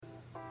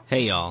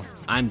Hey y'all,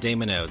 I'm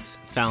Damon Oates,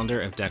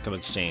 founder of Deco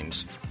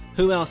Exchange.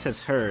 Who else has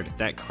heard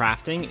that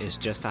crafting is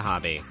just a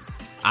hobby?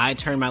 I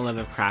turned my love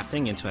of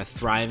crafting into a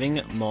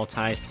thriving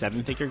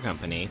multi-seven-figure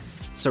company,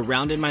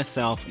 surrounded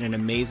myself in an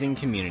amazing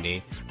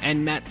community,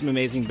 and met some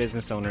amazing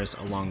business owners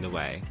along the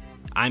way.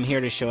 I'm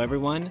here to show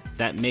everyone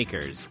that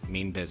makers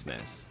mean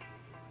business.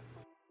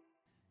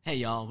 Hey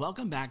y'all,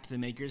 welcome back to the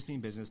Makers Mean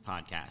Business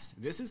podcast.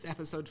 This is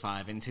episode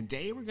 5, and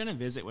today we're going to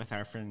visit with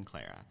our friend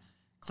Clara.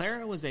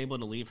 Clara was able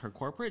to leave her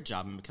corporate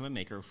job and become a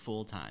maker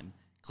full-time.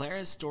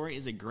 Clara's story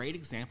is a great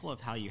example of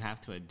how you have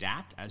to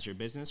adapt as your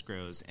business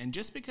grows, and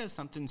just because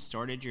something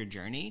started your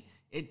journey,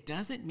 it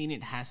doesn't mean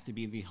it has to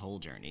be the whole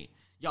journey.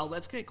 Y'all,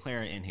 let's get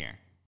Clara in here.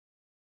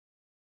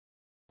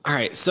 All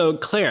right, so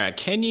Clara,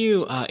 can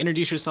you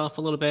introduce yourself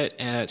a little bit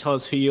and tell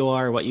us who you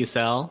are, what you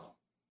sell?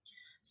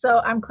 So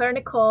I'm Claire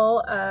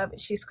Nicole.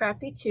 She's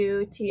Crafty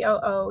Too,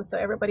 TOO. So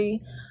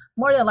everybody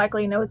more than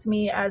likely knows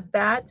me as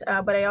that.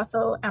 But I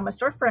also am a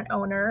storefront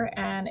owner,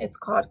 and it's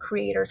called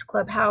Creators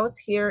Clubhouse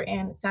here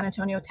in San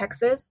Antonio,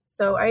 Texas.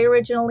 So I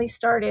originally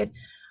started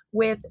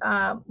with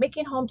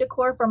making home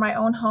decor for my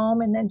own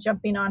home, and then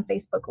jumping on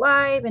Facebook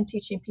Live and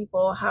teaching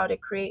people how to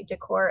create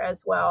decor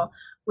as well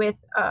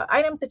with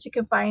items that you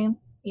can find,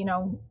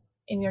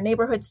 in your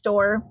neighborhood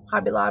store,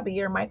 Hobby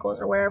Lobby or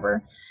Michael's or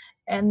wherever.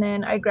 And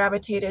then I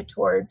gravitated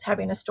towards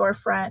having a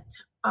storefront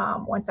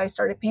once I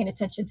started paying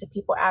attention to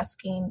people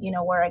asking,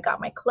 where I got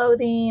my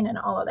clothing and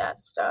all of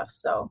that stuff.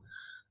 So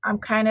I'm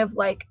kind of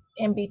like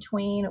in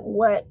between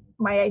what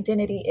my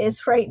identity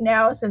is right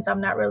now, since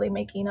I'm not really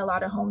making a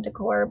lot of home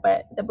decor,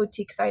 but the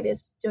boutique side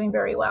is doing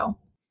very well.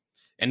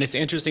 And it's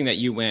interesting that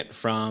you went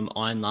from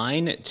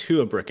online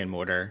to a brick and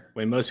mortar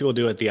when most people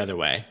do it the other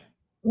way.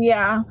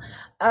 Yeah.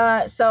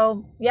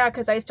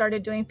 Because I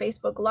started doing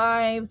Facebook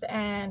Lives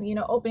and,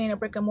 opening a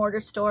brick and mortar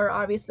store.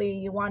 Obviously,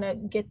 you want to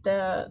get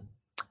the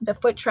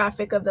foot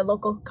traffic of the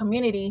local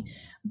community,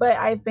 but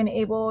I've been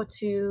able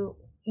to,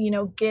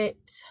 get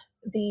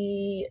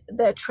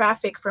the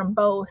traffic from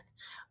both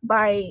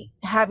by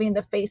having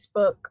the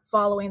Facebook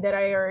following that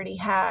I already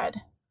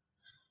had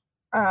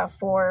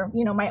for,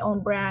 my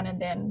own brand, and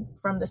then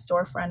from the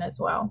storefront as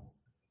well.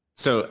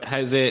 So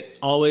has it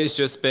always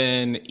just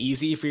been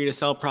easy for you to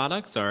sell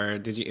products,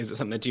 or is it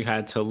something that you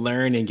had to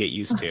learn and get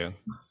used to?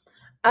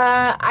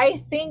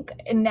 I think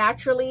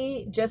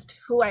naturally, just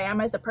who I am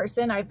as a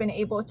person, I've been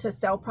able to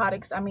sell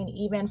products. I mean,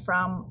 even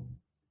from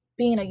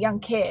being a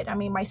young kid. I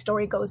mean, my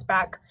story goes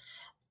back,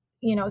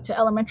 to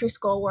elementary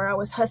school, where I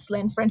was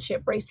hustling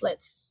friendship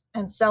bracelets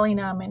and selling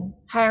them and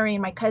hiring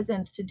my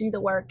cousins to do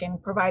the work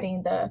and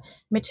providing the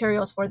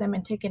materials for them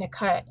and taking a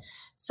cut.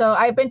 So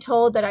I've been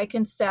told that I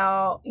can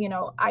sell,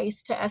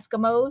 ice to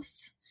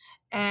Eskimos.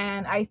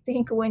 And I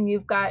think when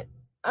you've got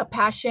a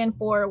passion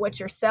for what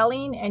you're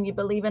selling and you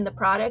believe in the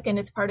product and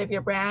it's part of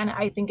your brand,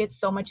 I think it's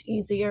so much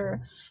easier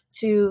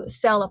to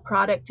sell a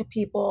product to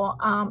people.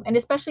 And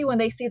especially when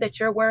they see that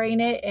you're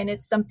wearing it and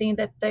it's something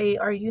that they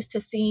are used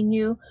to seeing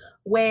you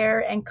wear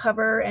and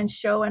cover and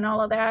show and all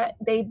of that,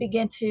 they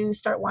begin to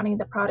start wanting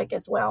the product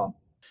as well.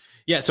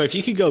 Yeah. So if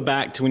you could go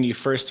back to when you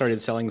first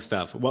started selling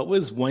stuff, what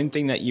was one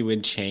thing that you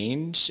would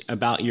change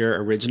about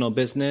your original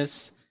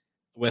business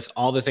with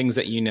all the things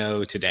that you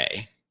know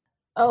today?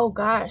 Oh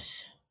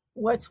gosh.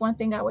 What's one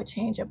thing I would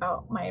change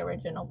about my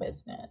original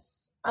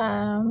business?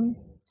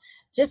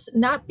 Just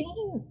not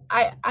being,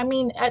 I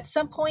mean, at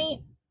some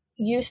point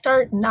you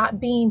start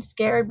not being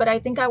scared, but I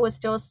think I was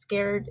still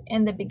scared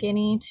in the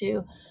beginning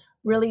to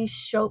really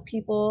show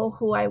people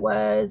who I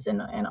was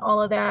and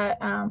all of that,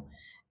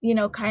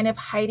 kind of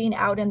hiding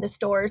out in the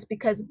stores,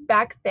 because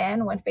back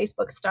then when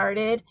Facebook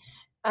started,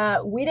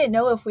 we didn't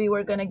know if we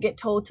were going to get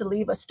told to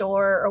leave a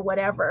store or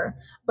whatever,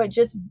 but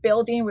just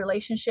building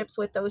relationships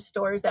with those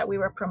stores that we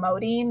were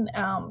promoting,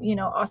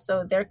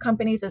 also their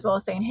companies as well,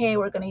 saying, hey,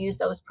 we're going to use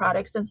those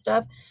products and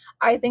stuff.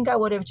 I think I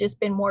would have just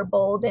been more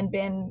bold and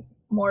been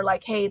more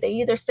like, hey, they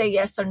either say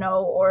yes or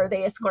no, or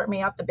they escort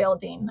me out the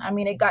building. I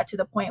mean, it got to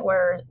the point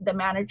where the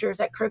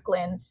managers at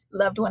Kirkland's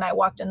loved when I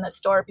walked in the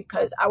store,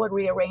 because I would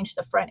rearrange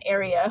the front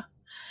area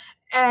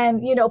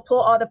and, pull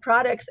all the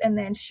products and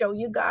then show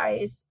you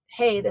guys,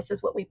 hey, this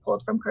is what we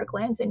pulled from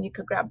Kirkland's, and you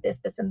could grab this,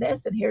 this, and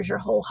this, and here's your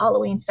whole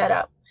Halloween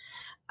setup.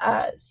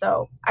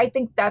 So I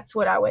think that's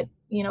what I would,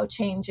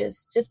 change,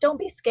 is just don't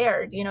be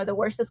scared. The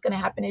worst that's going to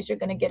happen is you're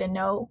going to get a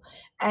no,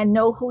 and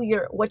know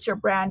what your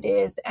brand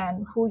is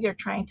and who you're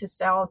trying to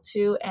sell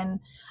to. And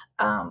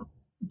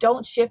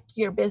don't shift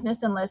your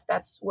business unless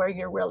that's where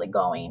you're really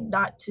going,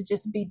 not to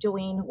just be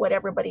doing what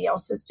everybody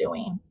else is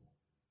doing.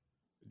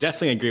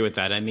 Definitely agree with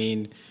that. I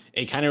mean,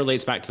 it kind of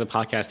relates back to the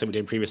podcast that we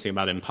did previously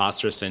about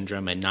imposter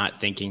syndrome and not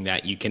thinking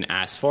that you can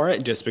ask for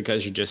it just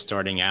because you're just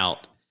starting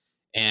out.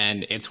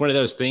 And it's one of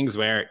those things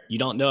where you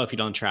don't know if you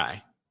don't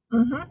try.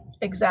 Mm-hmm.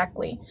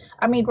 Exactly.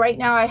 I mean, right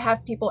now I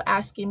have people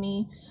asking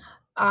me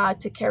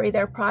to carry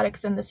their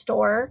products in the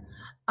store.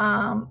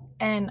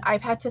 And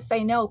I've had to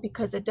say no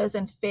because it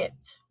doesn't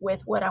fit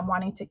with what I'm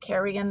wanting to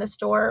carry in the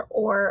store,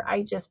 or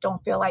I just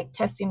don't feel like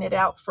testing it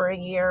out for a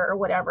year or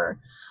whatever.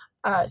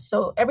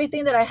 So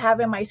everything that I have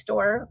in my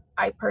store,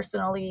 I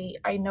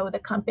know the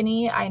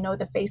company, I know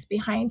the face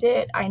behind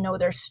it, I know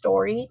their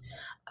story,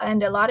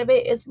 and a lot of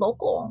it is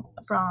local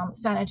from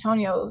San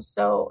Antonio.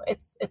 So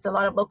it's a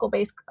lot of local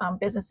based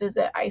businesses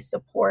that I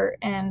support,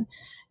 and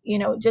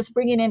just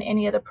bringing in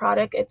any other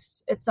product,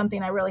 it's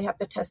something I really have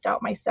to test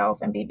out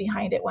myself and be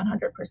behind it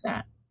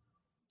 100%.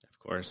 Of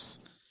course.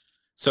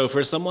 So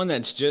for someone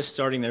that's just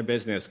starting their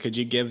business, could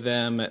you give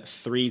them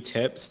 3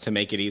 tips to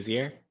make it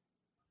easier?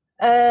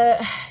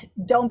 Uh,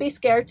 don't be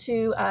scared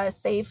to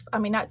save. I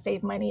mean, not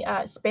save money.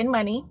 Spend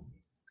money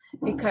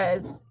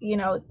because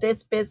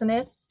this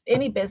business,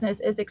 any business,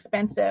 is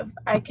expensive.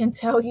 I can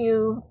tell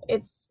you,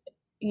 it's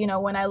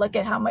when I look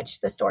at how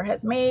much the store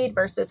has made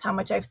versus how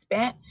much I've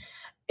spent,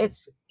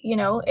 it's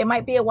it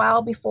might be a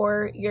while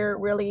before you're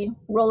really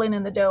rolling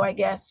in the dough, I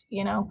guess.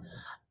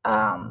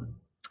 Um,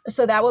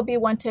 so that would be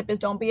one tip: is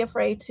don't be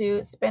afraid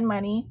to spend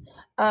money.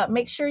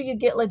 Make sure you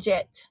get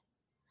legit.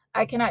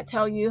 I cannot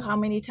tell you how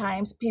many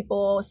times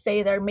people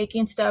say they're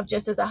making stuff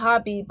just as a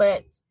hobby,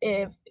 but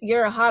if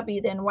you're a hobby,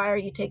 then why are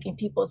you taking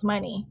people's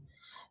money?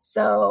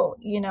 So,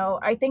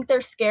 I think they're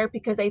scared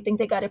because they think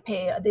they got to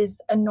pay this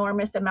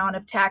enormous amount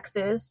of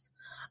taxes,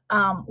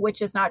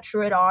 which is not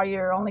true at all.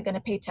 You're only going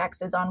to pay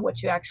taxes on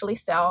what you actually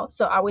sell.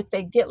 So I would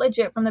say get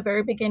legit from the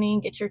very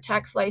beginning, get your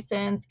tax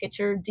license, get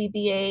your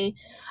DBA,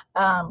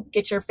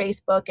 get your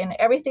Facebook and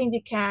everything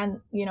you can,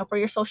 for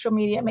your social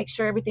media, make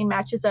sure everything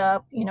matches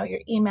up,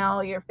 your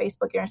email, your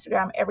Facebook, your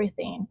Instagram,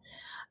 everything.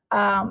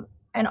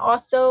 And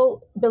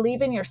also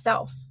believe in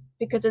yourself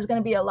because there's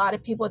going to be a lot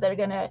of people that are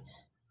going to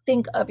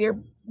think of your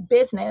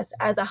business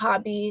as a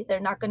hobby.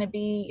 They're not going to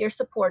be your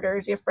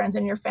supporters, your friends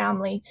and your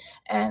family.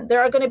 And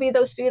there are going to be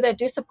those few that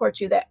do support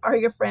you that are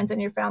your friends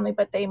and your family,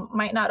 but they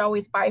might not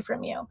always buy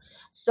from you.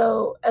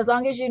 So as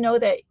long as you know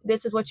that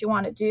this is what you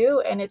want to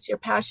do and it's your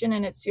passion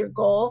and it's your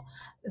goal,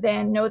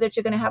 then know that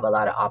you're going to have a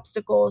lot of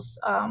obstacles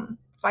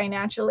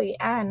financially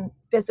and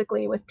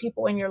physically with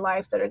people in your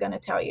life that are going to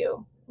tell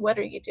you, what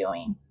are you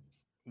doing?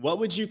 What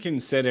would you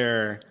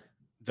consider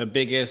the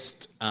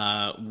biggest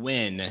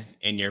win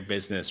in your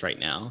business right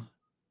now?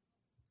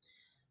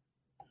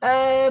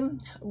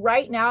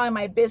 Right now in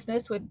my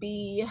business would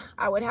be,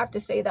 I would have to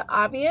say the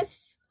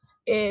obvious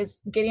is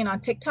getting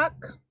on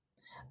TikTok,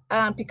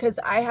 because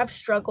I have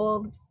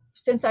struggled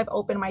since I've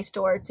opened my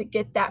store to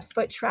get that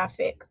foot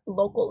traffic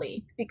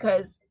locally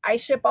because I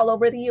ship all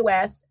over the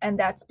US and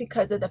that's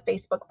because of the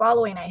Facebook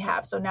following I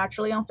have. So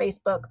naturally on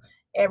Facebook,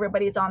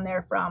 everybody's on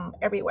there from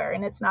everywhere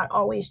and it's not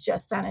always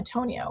just San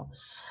Antonio.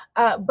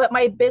 But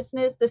my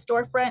business, the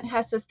storefront,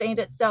 has sustained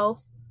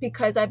itself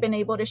because I've been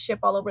able to ship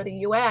all over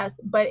the US,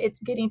 but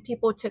it's getting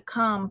people to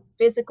come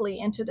physically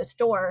into the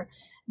store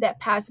that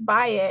pass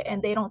by it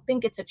and they don't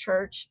think it's a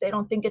church. They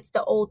don't think it's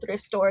the old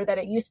thrift store that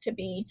it used to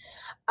be.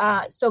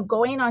 So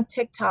going on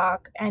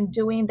TikTok and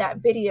doing that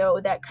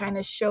video that kind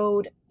of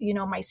showed,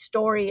 my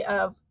story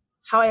of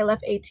how I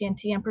left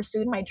AT&T and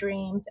pursued my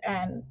dreams.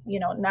 And,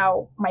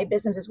 now my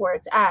business is where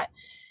it's at.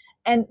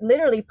 And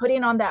literally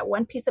putting on that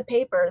one piece of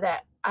paper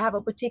that I have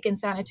a boutique in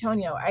San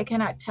Antonio. I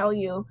cannot tell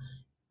you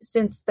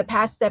since the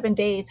past 7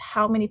 days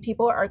how many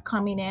people are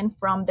coming in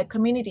from the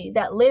community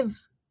that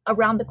live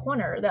around the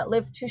corner, that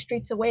live 2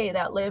 streets away,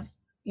 that live,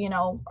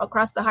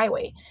 across the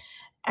highway.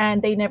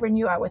 And they never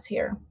knew I was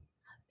here.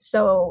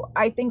 So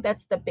I think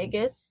that's the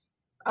biggest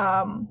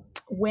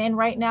win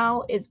right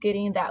now is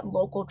getting that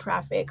local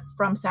traffic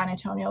from San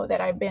Antonio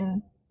that I've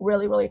been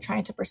really, really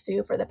trying to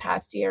pursue for the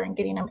past year and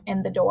getting them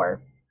in the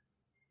door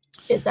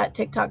is that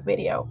TikTok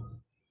video.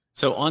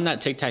 So on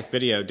that TikTok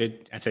video,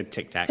 I said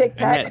TikTok,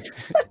 TikTok.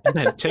 and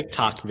that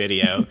TikTok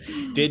video,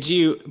 did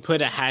you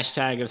put a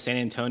hashtag of San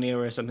Antonio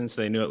or something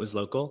so they knew it was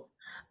local?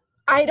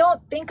 I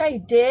don't think I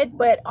did,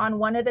 but on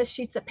one of the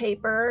sheets of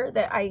paper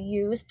that I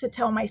used to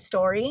tell my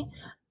story,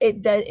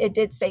 it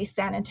did say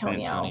San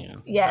Antonio. San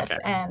Antonio. Yes, Okay.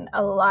 and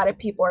a lot of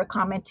people are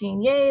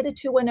commenting, "Yay, the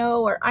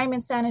 210," or "I'm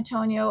in San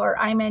Antonio," or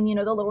 "I'm in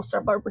the little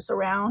suburbs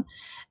around."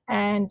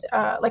 And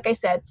like I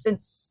said,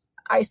 since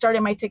I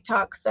started my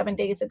TikTok 7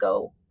 days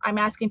ago, I'm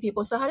asking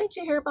people, "So how did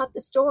you hear about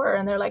the store?"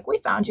 And they're like, "We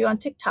found you on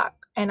TikTok."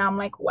 And I'm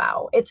like,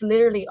 "Wow, it's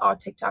literally all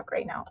TikTok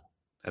right now."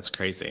 That's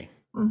crazy.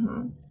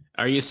 Hmm.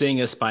 Are you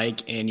seeing a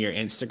spike in your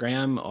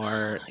Instagram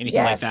or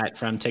anything like Yes. that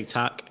from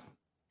TikTok?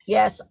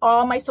 Yes,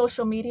 all my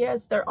social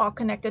medias, they're all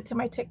connected to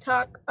my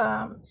TikTok.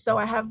 So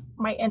I have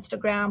my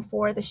Instagram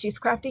for the She's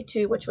Crafty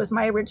too, which was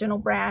my original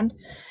brand,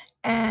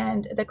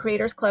 and the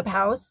Creators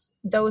Clubhouse.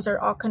 Those are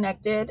all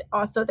connected.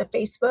 Also the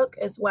Facebook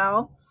as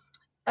well.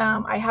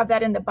 I have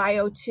that in the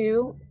bio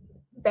too,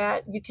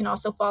 that you can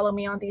also follow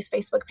me on these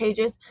Facebook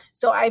pages.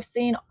 So I've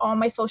seen all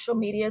my social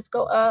medias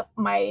go up.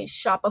 My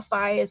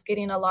Shopify is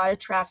getting a lot of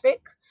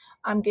traffic.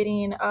 I'm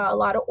getting a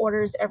lot of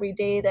orders every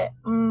day that,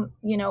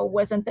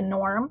 wasn't the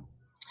norm.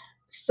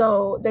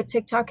 So the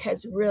TikTok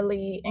has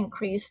really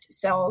increased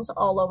sales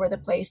all over the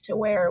place to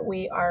where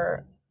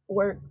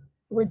we're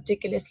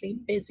ridiculously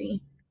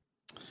busy.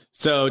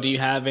 So do you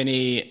have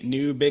any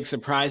new big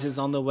surprises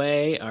on the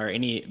way or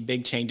any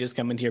big changes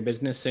coming to your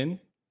business soon?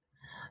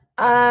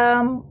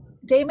 Um,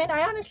 Damon,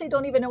 I honestly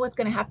don't even know what's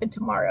going to happen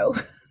tomorrow.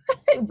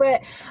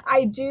 But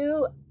I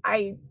do,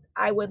 I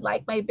would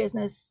like my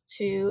business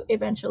to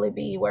eventually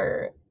be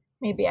where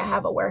maybe I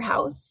have a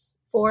warehouse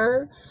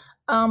for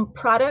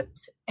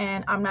product,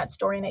 and I'm not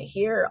storing it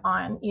here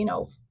on,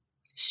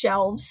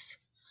 shelves.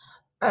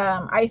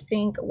 I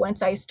think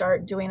once I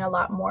start doing a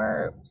lot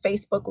more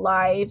Facebook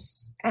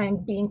Lives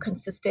and being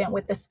consistent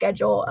with the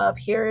schedule of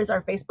here is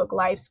our Facebook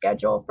Live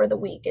schedule for the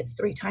week, it's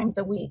 3 times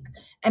a week,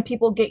 and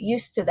people get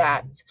used to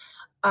that.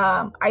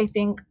 I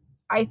think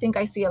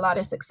I see a lot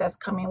of success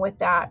coming with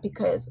that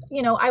because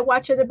I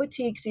watch other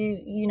boutiques.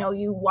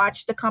 You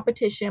watch the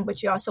competition,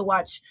 but you also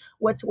watch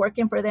what's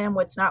working for them,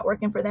 what's not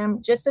working for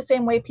them, just the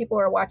same way people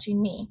are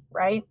watching me,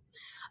 right?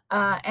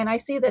 And I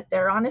see that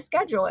they're on a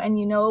schedule. And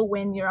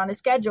when you're on a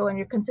schedule and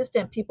you're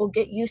consistent, people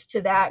get used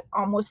to that,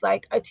 almost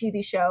like a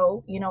TV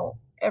show,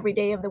 every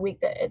day of the week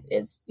that it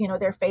is,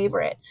 their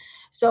favorite.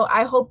 So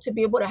I hope to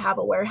be able to have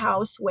a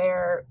warehouse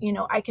where,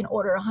 I can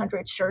order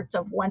 100 shirts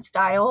of one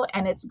style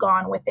and it's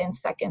gone within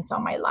seconds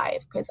on my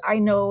live, because I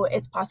know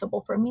it's possible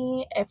for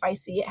me if I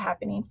see it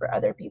happening for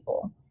other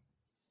people.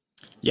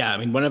 Yeah, I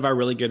mean, one of our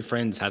really good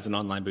friends has an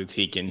online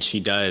boutique and she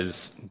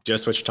does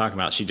just what you're talking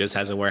about. She just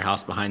has a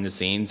warehouse behind the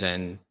scenes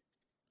and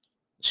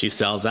she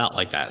sells out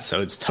like that.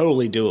 So it's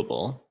totally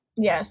doable.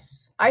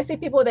 Yes. I see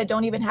people that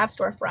don't even have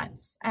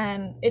storefronts,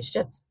 and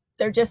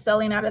they're just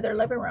selling out of their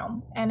living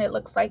room and it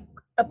looks like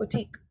a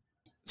boutique.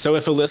 So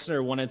if a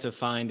listener wanted to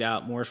find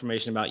out more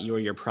information about you or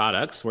your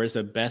products, where's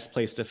the best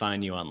place to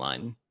find you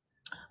online?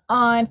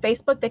 On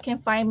Facebook, they can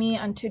find me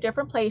on 2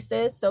 different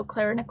places. So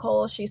Clara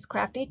Nicole, she's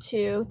Crafty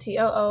Too,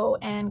 TOO,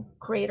 and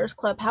Creators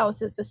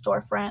Clubhouse is the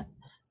storefront.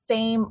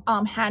 Same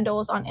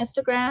handles on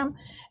Instagram.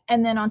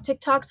 And then on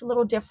TikTok's a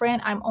little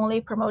different. I'm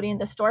only promoting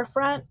the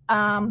storefront.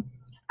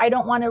 I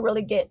don't want to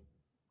really get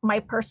my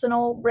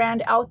personal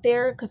brand out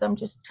there because I'm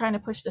just trying to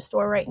push the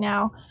store right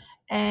now.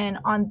 And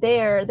on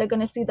there, they're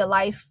going to see the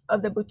life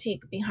of the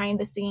boutique behind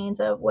the scenes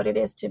of what it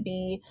is to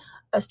be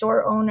a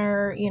store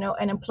owner,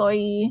 an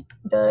employee,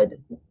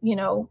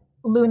 Luna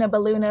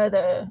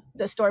Baluna,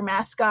 the store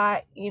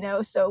mascot,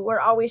 so we're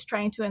always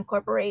trying to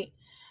incorporate,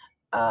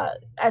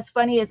 as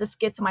funny as the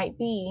skits might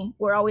be,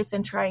 we're always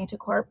trying to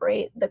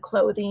incorporate the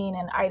clothing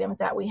and items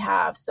that we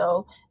have.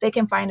 So they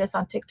can find us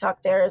on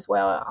TikTok there as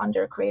well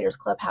under Creators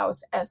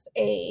Clubhouse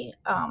SA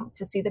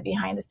to see the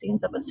behind the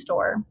scenes of a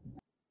store.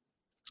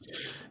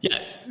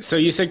 Yeah. So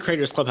you said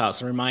Creators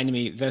Clubhouse, and reminded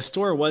me, the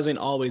store wasn't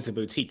always a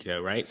boutique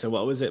though, right? So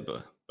what was it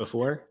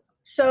before?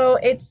 So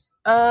it's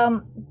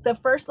the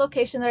first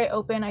location that I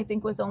opened, I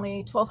think, was only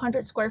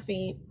 1,200 square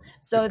feet.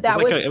 So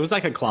that it was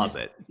like a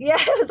closet. Yeah,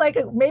 it was like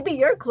maybe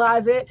your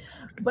closet,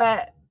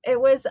 but it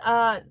was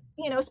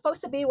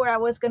supposed to be where I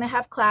was going to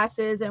have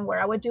classes and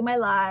where I would do my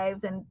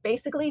lives, and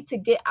basically to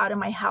get out of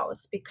my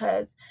house,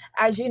 because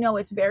as you know,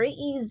 it's very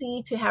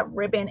easy to have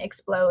ribbon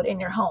explode in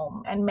your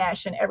home and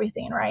mesh and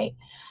everything, right?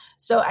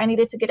 So I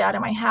needed to get out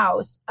of my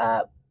house.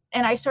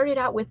 And I started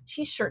out with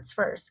t-shirts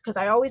first because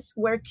I always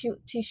wear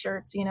cute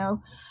t-shirts,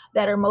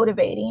 that are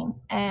motivating.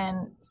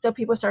 And so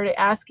people started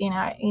asking,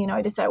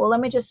 I decided, well, let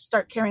me just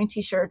start carrying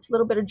t-shirts, a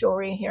little bit of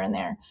jewelry here and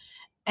there.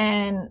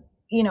 And,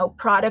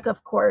 product,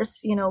 of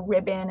course,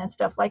 ribbon and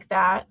stuff like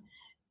that.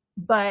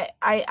 But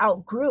I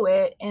outgrew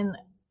it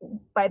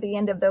by the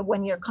end of the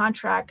 1-year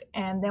contract.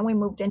 And then we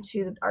moved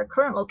into our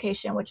current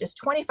location, which is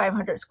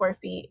 2,500 square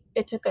feet.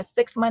 It took us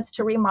 6 months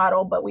to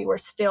remodel, but we were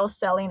still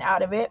selling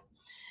out of it.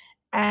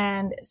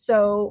 And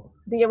so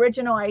the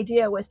original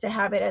idea was to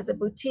have it as a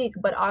boutique,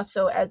 but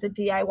also as a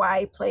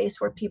DIY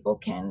place where people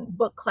can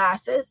book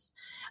classes,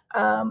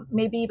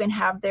 maybe even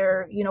have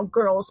their,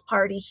 girls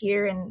party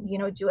here and,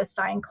 do a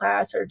sign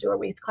class or do a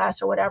wreath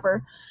class or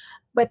whatever.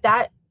 But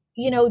that,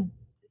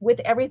 with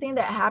everything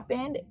that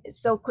happened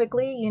so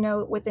quickly,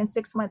 within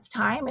 6 months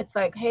time, it's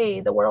like,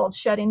 hey, the world's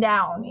shutting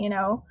down,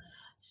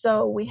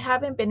 So we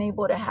haven't been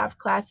able to have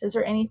classes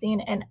or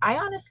anything. And I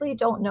honestly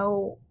don't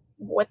know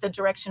what the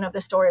direction of the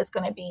store is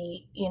going to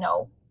be,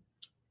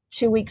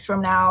 2 weeks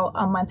from now,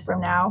 a month from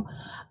now.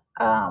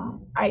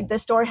 The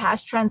store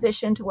has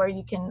transitioned to where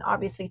you can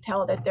obviously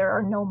tell that there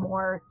are no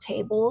more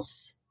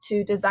tables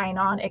to design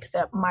on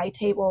except my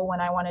table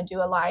when I want to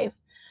do a live.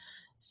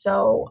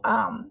 So,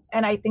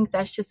 and I think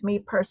that's just me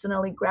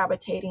personally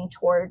gravitating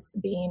towards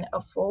being a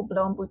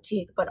full-blown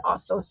boutique, but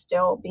also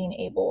still being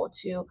able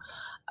to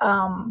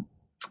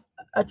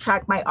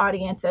attract my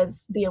audience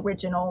as the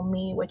original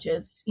me, which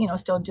is,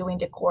 still doing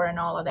decor and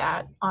all of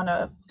that on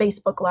a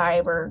Facebook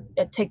Live or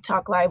a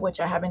TikTok Live, which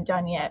I haven't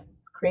done yet,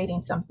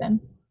 creating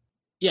something.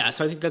 Yeah,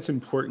 so I think that's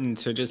important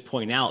to just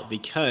point out,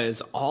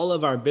 because all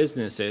of our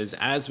businesses,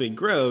 as we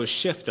grow,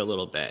 shift a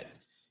little bit.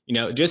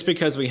 Just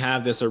because we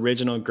have this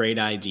original great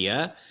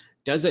idea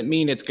doesn't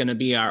mean it's going to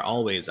be our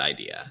always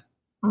idea.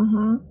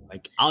 Mm-hmm.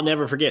 Like, I'll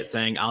never forget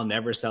saying I'll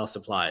never sell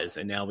supplies,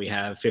 and now we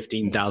have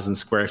 15,000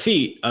 square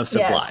feet of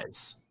supplies.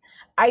 Yes.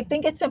 I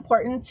think it's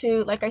important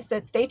to, like I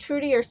said, stay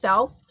true to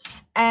yourself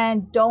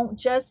and don't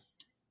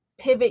just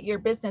pivot your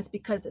business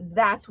because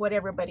that's what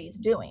everybody's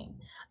doing.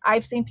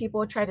 I've seen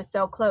people try to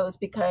sell clothes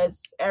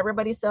because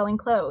everybody's selling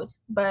clothes,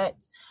 but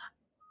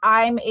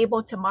I'm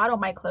able to model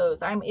my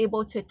clothes. I'm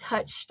able to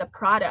touch the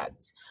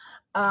product,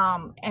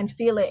 and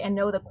feel it and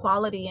know the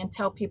quality and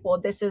tell people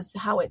this is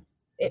how it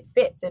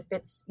fits, if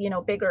it's,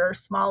 bigger or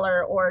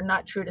smaller or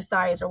not true to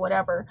size or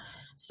whatever.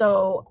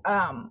 So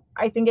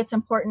I think it's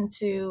important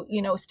to,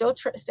 still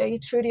stay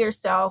true to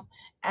yourself.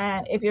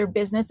 And if your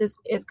business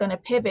is going to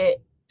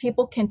pivot,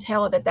 people can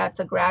tell that that's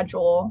a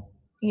gradual,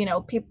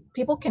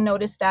 people can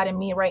notice that in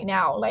me right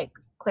now. Like,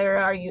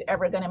 Clara, are you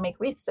ever going to make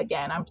wreaths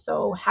again? I'm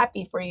so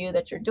happy for you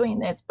that you're doing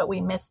this, but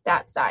we missed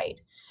that side.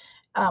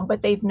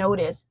 But they've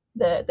noticed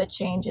the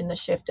change in the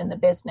shift in the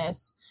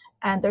business,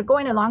 and they're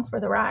going along for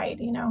the ride.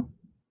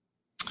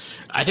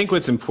 I think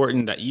what's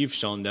important that you've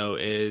shown, though,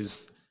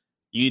 is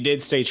you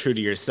did stay true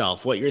to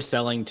yourself. What you're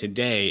selling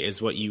today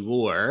is what you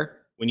wore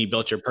when you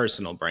built your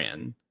personal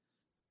brand.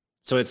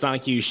 So it's not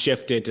like you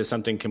shifted to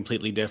something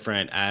completely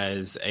different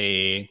as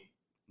a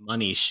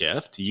money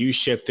shift. You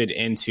shifted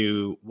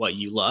into what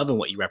you love and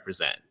what you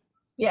represent.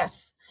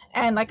 Yes.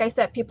 And like I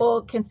said,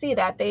 people can see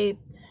that the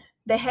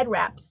head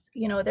wraps,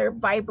 they're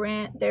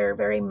vibrant, they're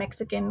very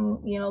Mexican,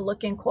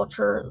 looking,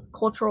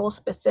 cultural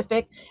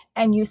specific.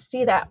 And you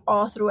see that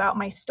all throughout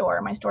my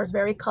store. My store is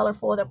very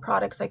colorful. The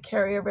products I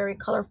carry are very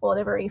colorful.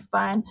 They're very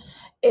fun.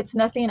 It's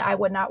nothing I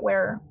would not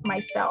wear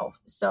myself.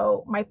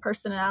 So my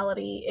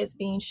personality is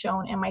being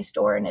shown in my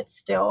store, and it's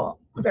still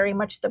very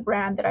much the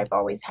brand that I've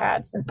always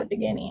had since the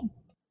beginning.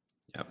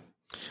 Yep.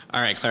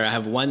 All right, Clara, I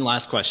have one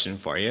last question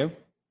for you.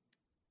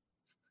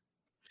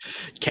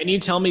 Can you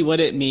tell me what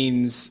it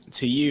means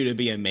to you to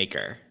be a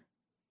maker?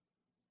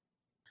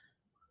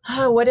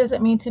 What does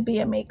it mean to be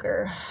a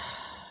maker?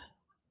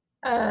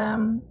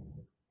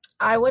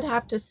 I would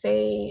have to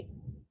say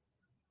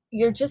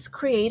you're just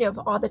creative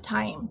all the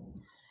time.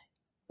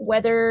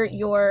 Whether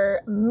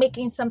you're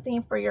making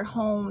something for your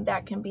home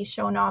that can be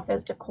shown off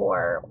as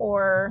decor,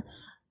 or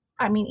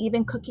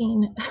even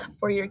cooking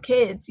for your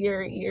kids,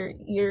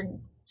 you're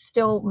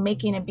still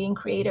making and being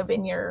creative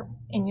in your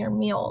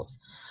meals.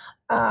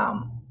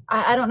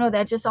 I don't know,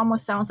 that just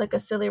almost sounds like a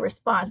silly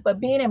response, but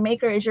being a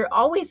maker is you're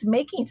always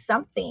making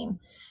something,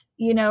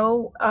 even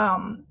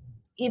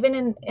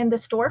in the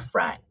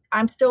storefront.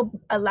 I'm still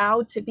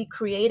allowed to be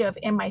creative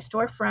in my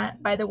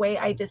storefront by the way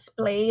I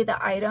display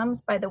the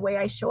items, by the way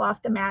I show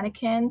off the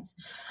mannequins,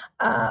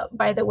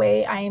 by the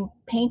way I'm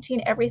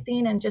painting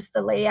everything and just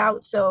the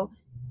layout. So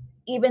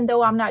even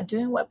though I'm not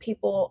doing what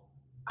people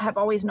have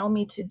always known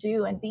me to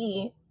do and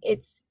be,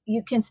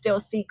 you can still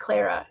see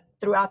Clara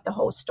throughout the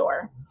whole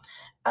store.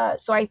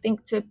 So I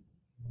think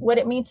what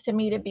it means to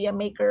me to be a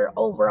maker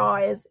overall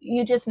is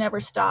you just never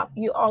stop.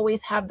 You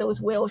always have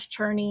those wheels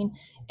churning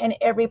in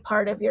every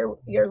part of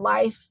your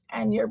life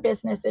and your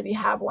business, if you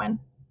have one,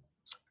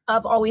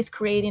 of always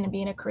creating and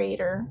being a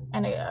creator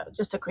and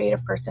just a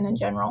creative person in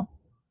general.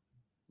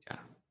 Yeah.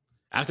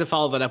 I have to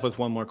follow that up with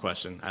one more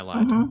question. I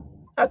lied. Mm-hmm.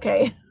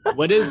 Okay.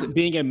 What has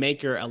being a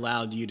maker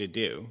allowed you to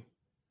do?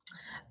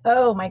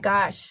 Oh my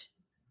gosh.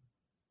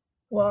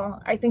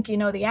 Well, I think you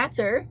know the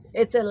answer.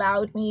 It's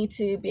allowed me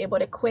to be able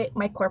to quit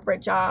my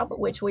corporate job,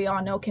 which we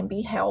all know can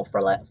be hell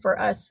for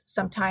us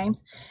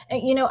sometimes.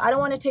 And I don't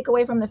want to take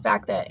away from the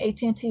fact that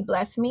AT&T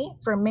blessed me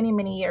for many,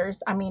 many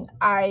years.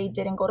 I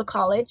didn't go to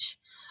college.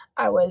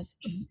 I was,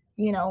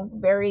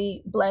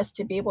 very blessed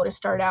to be able to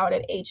start out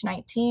at age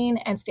 19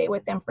 and stay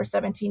with them for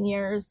 17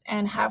 years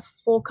and have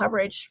full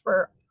coverage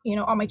for,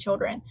 all my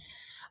children.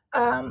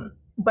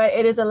 But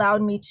it has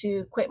allowed me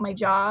to quit my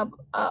job,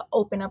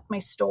 open up my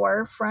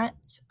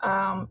storefront,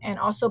 and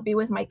also be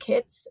with my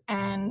kids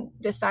and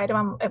decide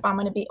if I'm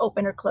going to be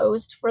open or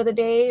closed for the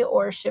day,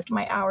 or shift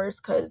my hours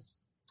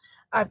because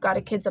I've got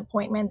a kid's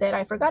appointment that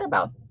I forgot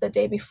about the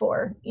day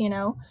before,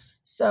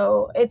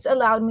 So it's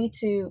allowed me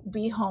to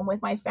be home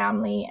with my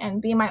family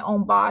and be my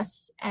own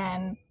boss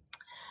and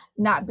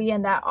not be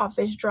in that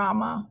office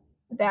drama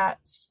that,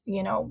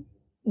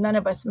 none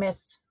of us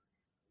miss.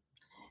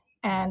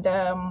 And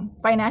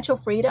financial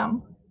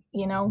freedom,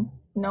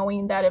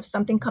 knowing that if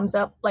something comes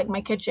up like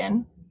my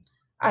kitchen,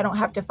 I don't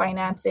have to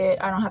finance it.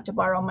 I don't have to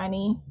borrow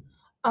money.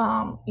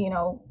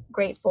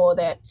 Grateful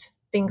that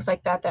things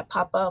like that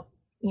pop up,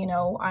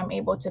 I'm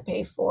able to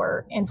pay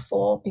for in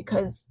full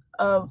because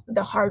of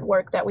the hard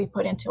work that we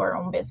put into our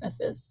own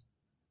businesses.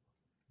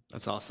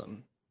 That's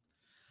awesome.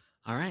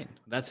 All right.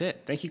 That's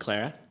it. Thank you,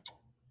 Clara.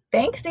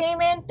 Thanks,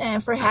 Damon,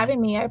 and for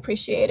having me. I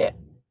appreciate it.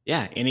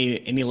 Yeah.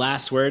 Any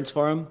last words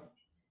for him?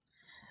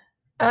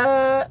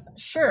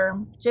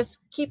 Sure. Just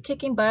keep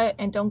kicking butt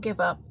and don't give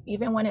up,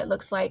 even when it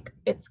looks like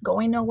it's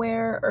going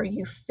nowhere or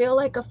you feel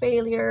like a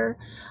failure.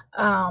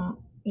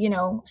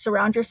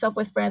 Surround yourself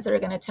with friends that are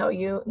going to tell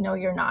you, no,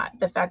 you're not.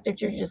 The fact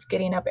that you're just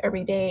getting up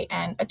every day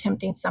and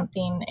attempting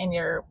something in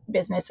your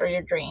business or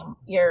your dream,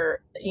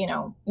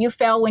 you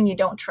fail when you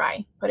don't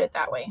try, put it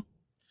that way.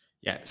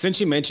 Yeah. Since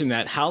you mentioned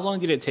that, how long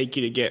did it take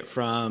you to get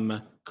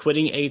from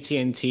quitting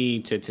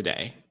AT&T to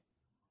today?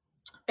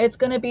 It's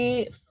going to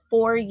be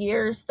 4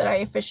 years that I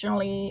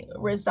officially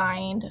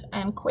resigned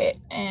and quit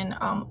in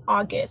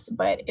August,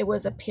 but it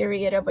was a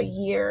period of a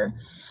year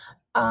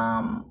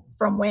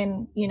from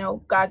when,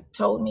 God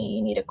told me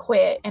you need to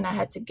quit and I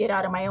had to get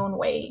out of my own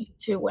way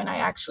to when I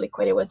actually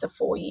quit. It was a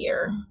full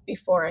year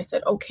before I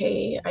said,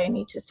 okay, I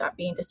need to stop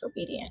being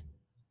disobedient.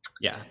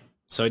 Yeah.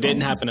 So it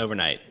didn't happen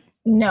overnight.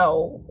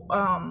 No,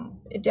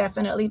 it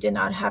definitely did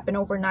not happen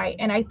overnight.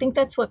 And I think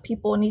that's what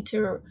people need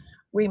to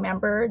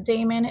remember,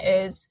 Damon,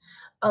 is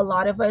a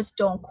lot of us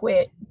don't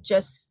quit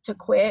just to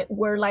quit.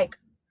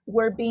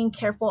 We're being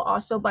careful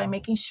also by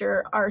making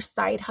sure our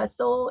side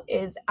hustle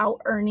is out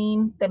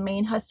earning the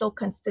main hustle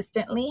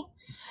consistently.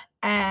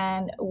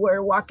 And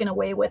we're walking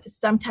away with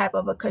some type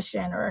of a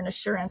cushion or an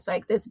assurance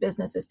like this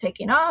business is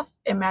taking off.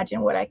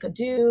 Imagine what I could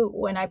do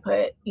when I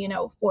put,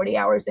 40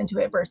 hours into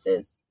it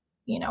versus,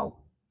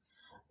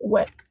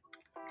 what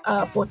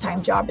a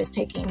full-time job is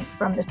taking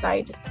from the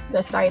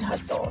side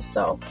hustle.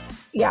 So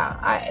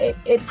yeah,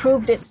 it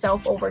proved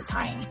itself over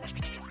time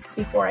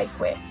before I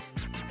quit.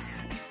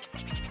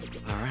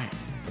 All right.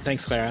 Well,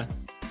 thanks, Clara.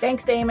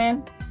 Thanks,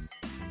 Damon.